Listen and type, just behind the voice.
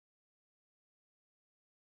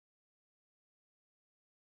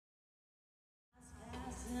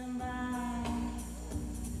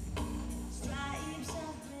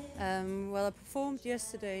Well, I performed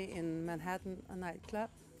yesterday in Manhattan, a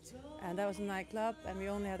nightclub, and that was a nightclub, and we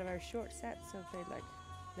only had a very short set, so I played like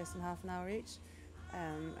less than half an hour each.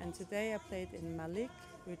 And today I played in Malik,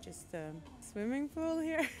 which is the swimming pool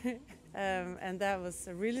here, and that was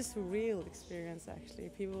a really surreal experience actually.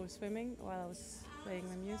 People were swimming while I was playing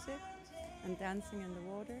the music and dancing in the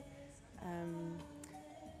water.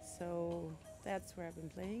 So that's where I've been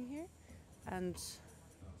playing here. And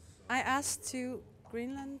I asked two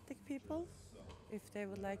Greenlandic people if they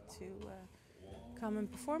would like to come and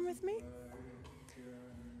perform with me.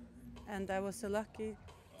 And I was so lucky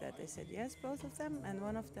that they said yes, both of them. And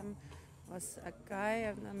one of them was a guy,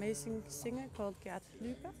 an amazing singer called Gert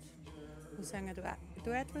Lubert, who sang a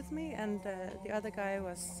duet with me. And the other guy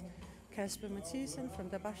was Kasper Mathisen from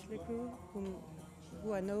the Bachelor crew,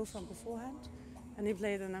 who I know from beforehand. And he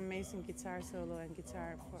played an amazing guitar solo and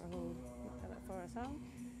guitar for a song.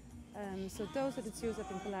 So those are the two I've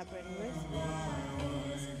been collaborating with.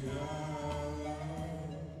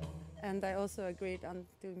 And I also agreed on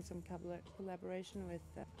doing some collaboration with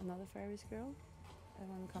another Faroese girl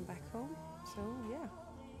when we come back home. So yeah.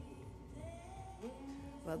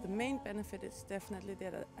 Well, the main benefit is definitely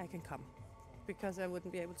that I can come, because I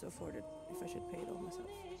wouldn't be able to afford it if I should pay it all myself.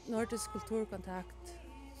 Nordic Culture Point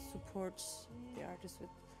supports the artists with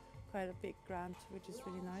quite a big grant, which is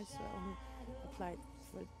really nice. So I only applied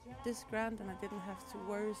for this grant and I didn't have to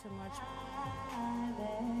worry so much.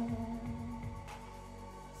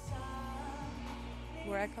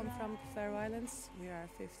 Where I come from, the Faroe Islands, we are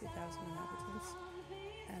 50,000 inhabitants,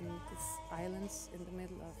 and it's islands in the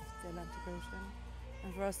middle of the Atlantic Ocean.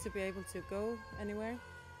 And for us to be able to go anywhere,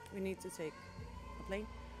 we need to take a plane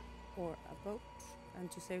or a boat,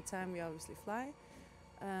 and to save time we obviously fly.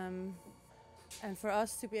 And for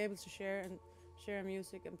us to be able to share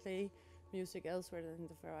music and play music elsewhere than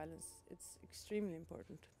the Faroe Islands, it's extremely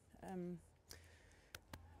important.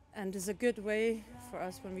 And it's a good way for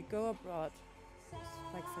us when we go abroad,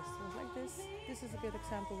 like festivals like this. This is a good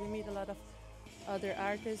example. We meet a lot of other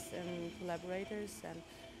artists and collaborators and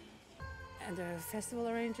festival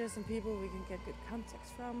arrangers and people we can get good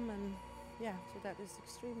contacts from, and yeah, so that is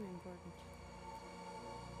extremely important.